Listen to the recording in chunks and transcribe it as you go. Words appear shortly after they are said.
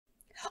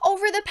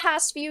Over the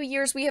past few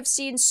years, we have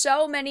seen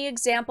so many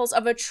examples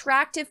of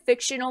attractive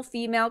fictional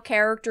female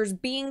characters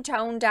being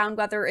toned down,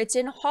 whether it's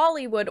in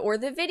Hollywood or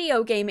the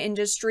video game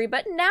industry,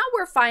 but now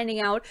we're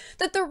finding out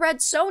that the Red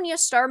Sonja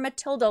star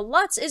Matilda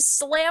Lutz is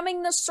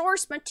slamming the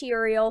source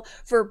material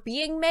for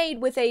being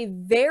made with a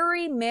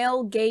very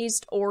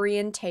male-gazed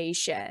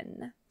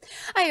orientation.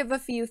 I have a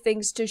few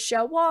things to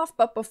show off,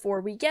 but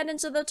before we get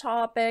into the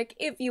topic,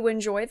 if you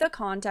enjoy the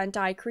content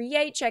I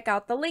create, check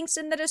out the links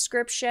in the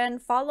description,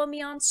 follow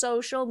me on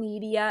social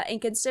media, and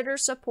consider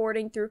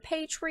supporting through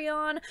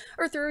Patreon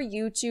or through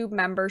YouTube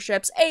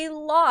memberships. A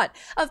lot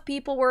of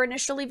people were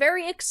initially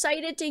very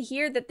excited to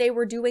hear that they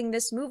were doing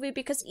this movie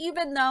because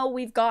even though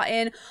we've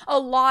gotten a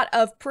lot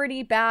of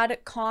pretty bad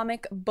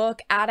comic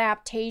book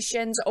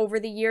adaptations over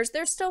the years,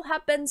 there still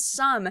have been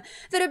some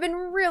that have been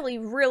really,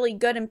 really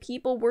good, and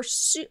people were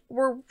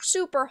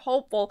super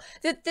hopeful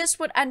that this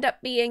would end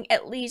up being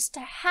at least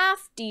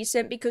half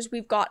decent because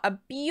we've got a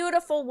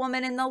beautiful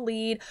woman in the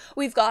lead.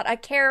 We've got a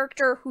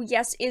character who,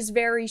 yes, is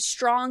very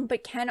strong,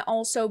 but can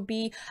also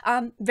be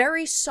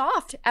very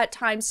soft at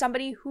times.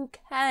 Somebody who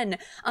can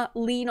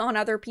lean on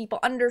other people,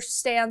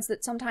 understands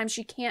that sometimes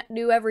she can't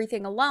do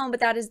everything alone, but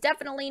that is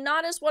definitely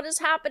not as what is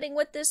happening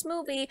with this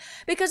movie,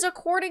 because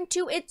according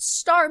to its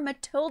star,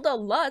 Matilda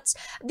Lutz,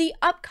 the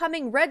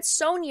upcoming Red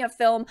Sonja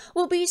film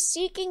will be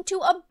seeking to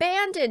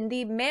abandon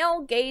the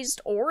male-gazed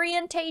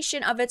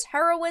orientation of its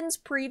heroine's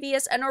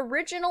previous and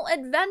original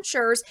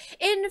adventures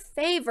in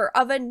favor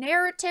of a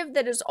narrative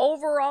that is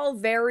overall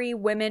very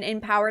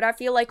women-empowered. I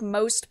feel like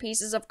most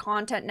pieces of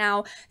content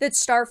now that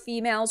star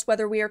females,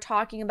 whether we are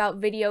talking about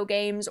video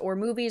games or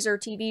movies or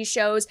TV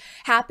shows,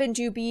 happen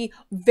to be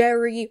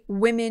very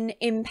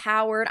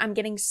women-empowered. I'm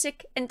getting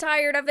sick and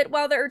tired of it.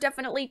 While there are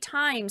definitely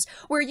times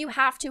where you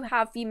have to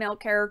have female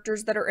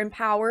characters that are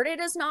empowered, it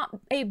is not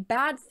a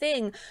bad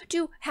thing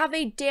to have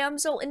a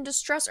damsel in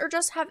distress or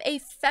just have a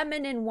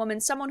feminine woman,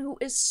 someone who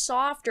is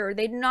softer.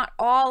 They do not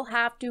all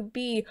have to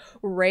be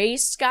Rey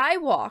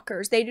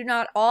Skywalkers. They do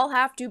not all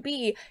have to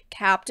be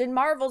Captain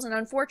Marvels, and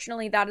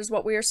unfortunately that is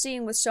what we are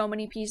seeing with so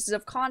many pieces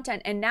of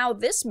content, and now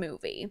this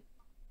movie.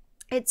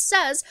 It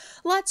says,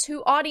 Lutz,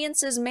 who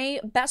audiences may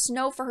best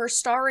know for her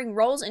starring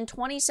roles in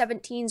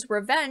 2017's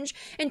Revenge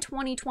and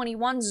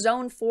 2021's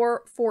Zone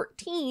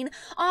 414,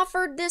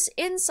 offered this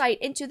insight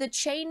into the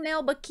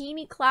chainmail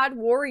bikini-clad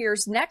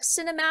warrior's next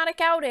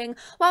cinematic outing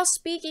while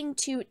speaking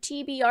to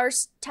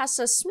TBR's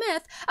Tessa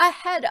Smith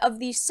ahead of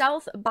the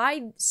South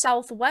by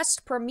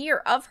Southwest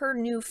premiere of her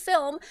new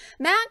film,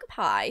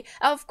 Magpie.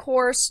 Of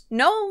course,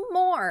 no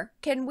more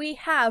can we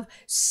have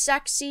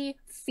sexy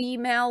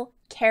female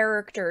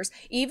characters,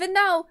 even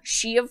though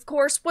she of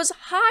course was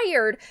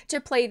hired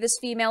to play this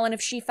female, and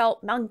if she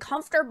felt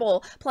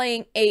uncomfortable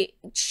playing a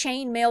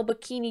chainmail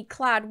bikini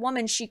clad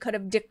woman, she could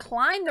have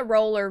declined the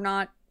role or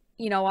not,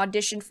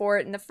 auditioned for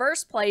it in the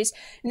first place.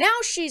 Now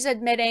she's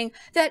admitting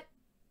that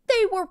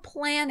they were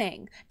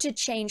planning to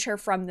change her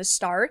from the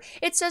start.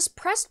 It says,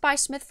 pressed by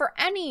Smith for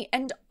any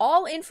and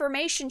all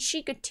information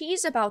she could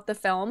tease about the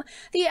film,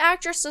 the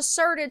actress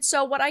asserted,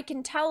 so what I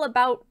can tell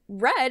about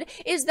Red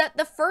is that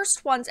the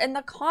first ones in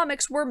the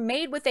comics were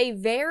made with a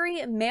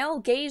very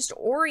male-gazed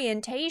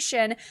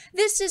orientation.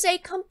 This is a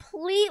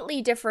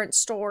completely different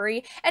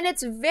story, and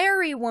it's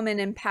very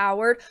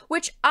woman-empowered,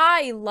 which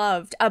I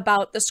loved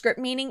about the script,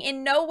 meaning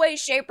in no way,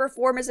 shape, or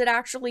form is it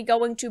actually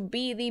going to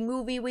be the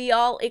movie we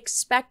all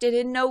expected.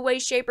 In no way,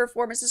 shape, or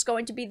form is this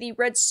going to be the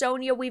Red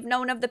Sonja we've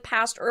known of the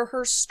past or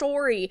her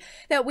story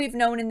that we've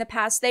known in the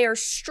past. They are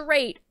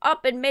straight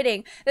up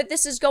admitting that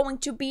this is going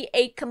to be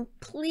a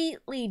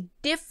completely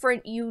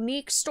different,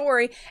 unique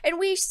story, and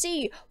we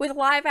see with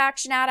live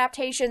action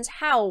adaptations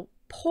how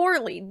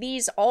poorly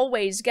these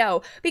always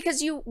go,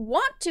 because you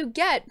want to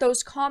get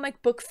those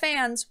comic book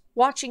fans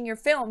watching your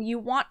film, you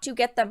want to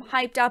get them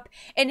hyped up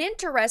and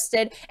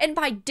interested, and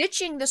by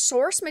ditching the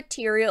source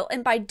material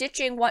and by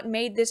ditching what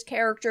made this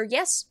character,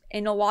 yes,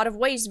 in a lot of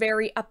ways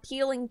very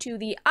appealing to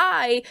the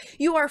eye,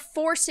 you are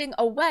forcing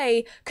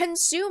away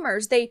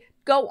consumers. They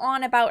go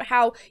on about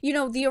how,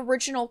 the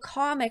original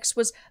comics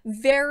was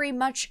very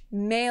much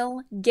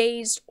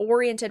male-gazed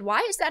oriented.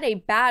 Why is that a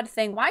bad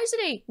thing? Why is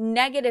it a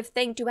negative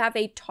thing to have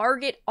a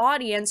target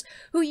audience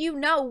who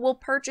will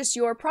purchase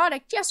your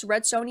product? Yes,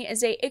 Red Sonja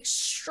is a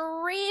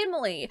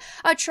extremely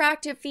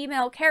attractive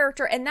female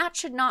character, and that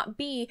should not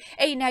be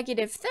a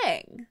negative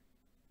thing.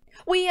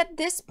 We at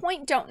this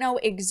point don't know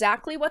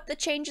exactly what the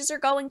changes are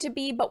going to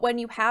be, but when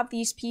you have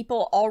these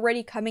people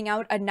already coming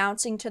out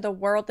announcing to the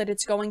world that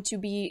it's going to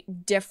be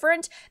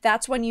different,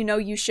 that's when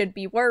you should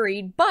be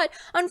worried. But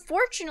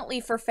unfortunately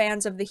for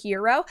fans of the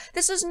hero,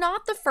 this is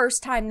not the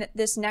first time that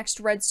this next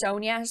Red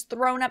Sonja has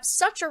thrown up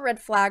such a red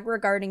flag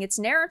regarding its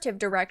narrative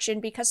direction,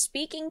 because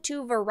speaking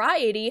to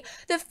Variety,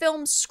 the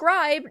film's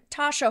scribe,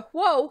 Tasha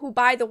Huo, who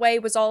by the way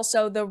was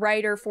also the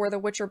writer for The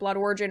Witcher Blood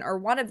Origin, or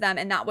one of them,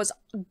 and that was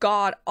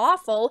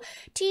god-awful,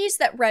 teased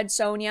that Red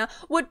Sonja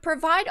would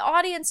provide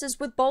audiences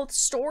with both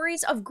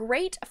stories of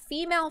great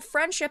female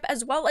friendship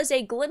as well as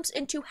a glimpse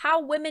into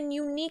how women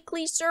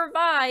uniquely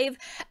survive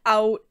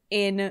out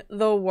in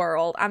the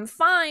world. I'm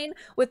fine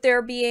with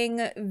there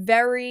being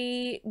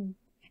very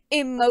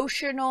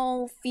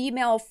emotional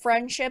female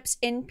friendships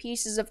in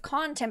pieces of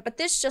content, but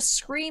this just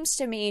screams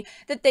to me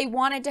that they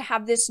wanted to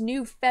have this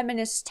new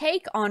feminist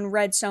take on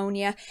Red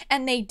Sonja,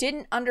 and they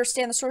didn't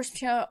understand the source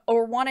material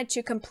or wanted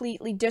to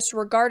completely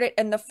disregard it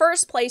in the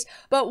first place.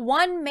 But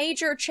one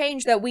major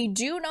change that we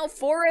do know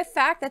for a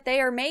fact that they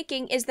are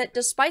making is that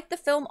despite the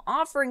film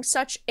offering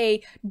such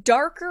a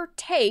darker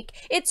take,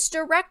 its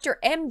director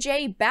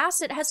MJ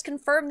Bassett has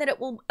confirmed that it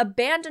will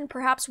abandon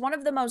perhaps one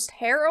of the most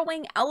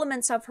harrowing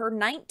elements of her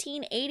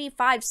 1980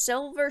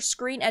 silver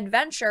screen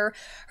adventure,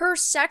 her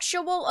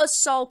sexual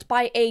assault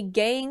by a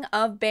gang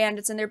of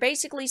bandits. And they're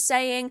basically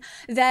saying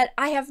that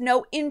I have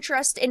no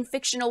interest in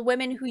fictional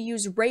women who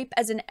use rape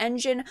as an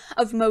engine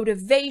of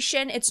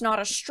motivation. It's not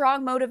a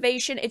strong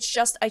motivation, it's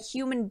just a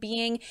human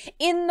being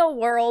in the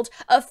world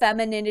of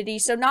femininity.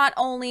 So not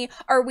only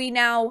are we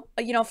now,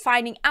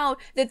 finding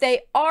out that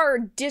they are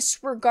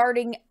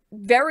disregarding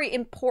very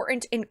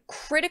important and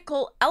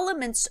critical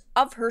elements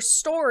of her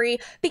story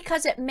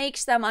because it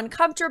makes them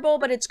uncomfortable,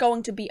 but it's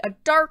going to be a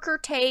darker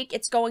take.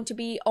 It's going to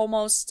be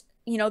almost,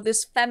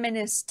 this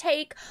feminist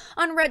take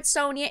on Red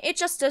Sonja. It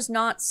just does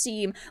not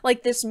seem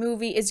like this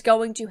movie is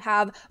going to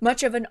have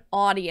much of an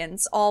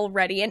audience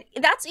already. And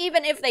that's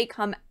even if they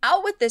come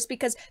out with this,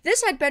 because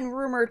this had been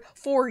rumored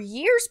for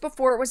years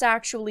before it was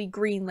actually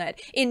greenlit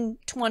in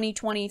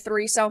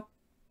 2023. So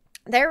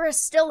there is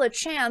still a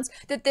chance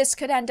that this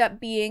could end up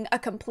being a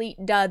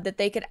complete dud, that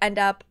they could end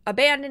up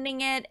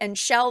abandoning it and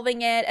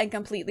shelving it and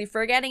completely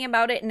forgetting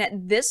about it. And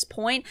at this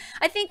point,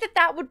 I think that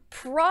that would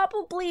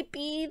probably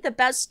be the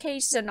best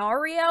case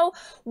scenario.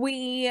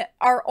 We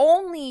are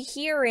only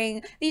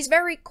hearing these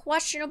very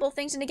questionable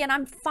things. And again,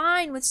 I'm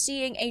fine with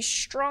seeing a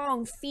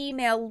strong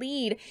female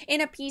lead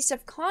in a piece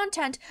of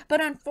content,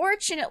 but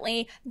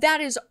unfortunately, that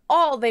is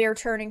all they are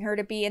turning her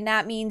to be. And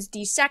that means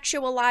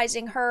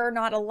desexualizing her,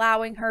 not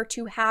allowing her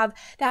to have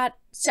that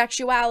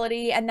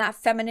sexuality and that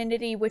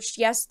femininity, which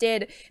yes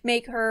did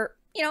make her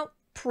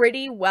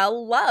pretty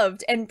well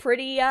loved and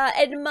pretty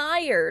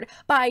admired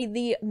by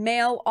the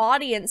male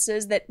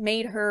audiences that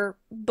made her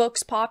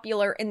books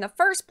popular in the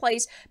first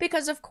place,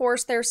 because of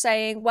course they're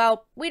saying,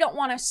 well, we don't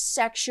want to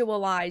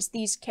sexualize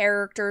these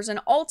characters, and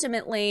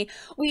ultimately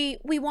we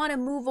want to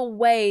move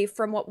away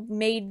from what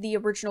made the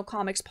original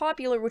comics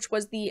popular, which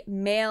was the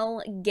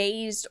male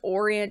gazed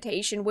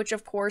orientation, which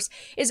of course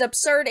is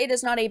absurd. It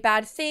is not a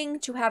bad thing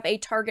to have a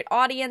target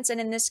audience,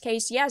 and in this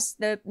case, yes,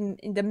 the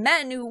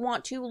men who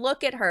want to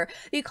look at her.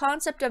 The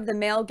concept of the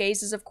male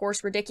gaze is of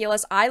course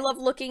ridiculous. I love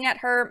looking at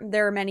her.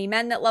 There are many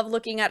men that love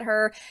looking at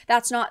her.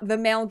 That's not the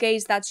male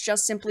gaze. That's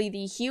just simply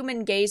the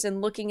human gaze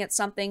and looking at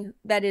something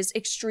that is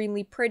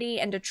extremely pretty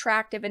and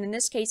attractive. And in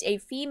this case, a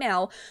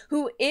female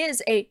who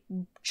is a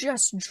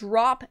just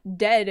drop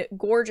dead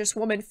gorgeous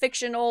woman,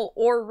 fictional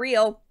or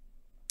real.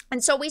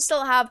 And so we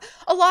still have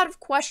a lot of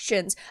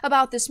questions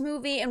about this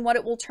movie and what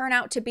it will turn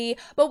out to be,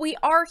 but we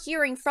are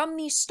hearing from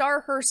the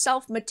star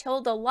herself,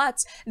 Matilda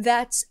Lutz,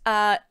 that,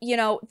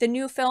 the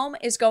new film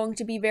is going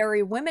to be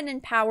very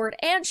women-empowered,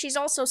 and she's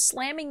also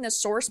slamming the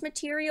source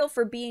material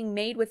for being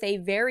made with a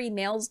very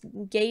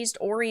male-gazed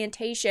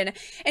orientation.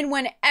 And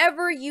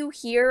whenever you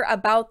hear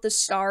about the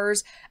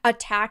stars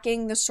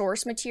attacking the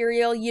source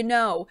material,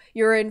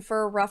 you're in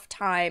for a rough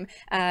time.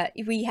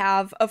 We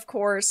have, of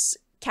course,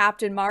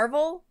 Captain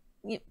Marvel,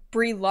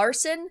 Brie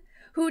Larson,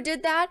 who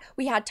did that.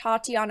 We had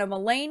Tatiana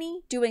Maslany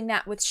doing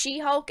that with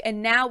She-Hulk,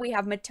 and now we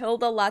have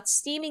Matilda Lutz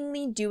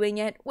seemingly doing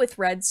it with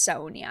Red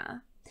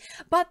Sonja.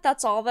 But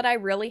that's all that I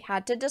really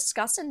had to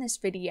discuss in this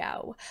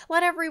video.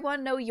 Let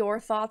everyone know your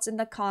thoughts in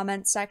the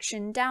comment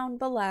section down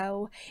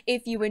below.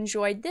 If you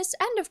enjoyed this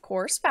and of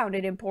course found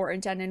it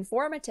important and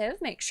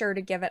informative, make sure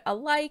to give it a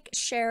like,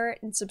 share it,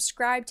 and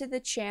subscribe to the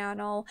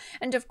channel.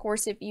 And of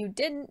course, if you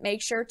didn't,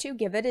 make sure to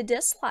give it a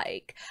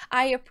dislike.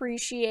 I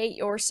appreciate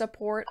your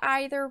support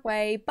either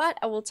way, but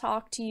I will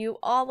talk to you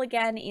all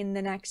again in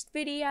the next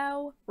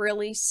video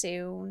really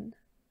soon.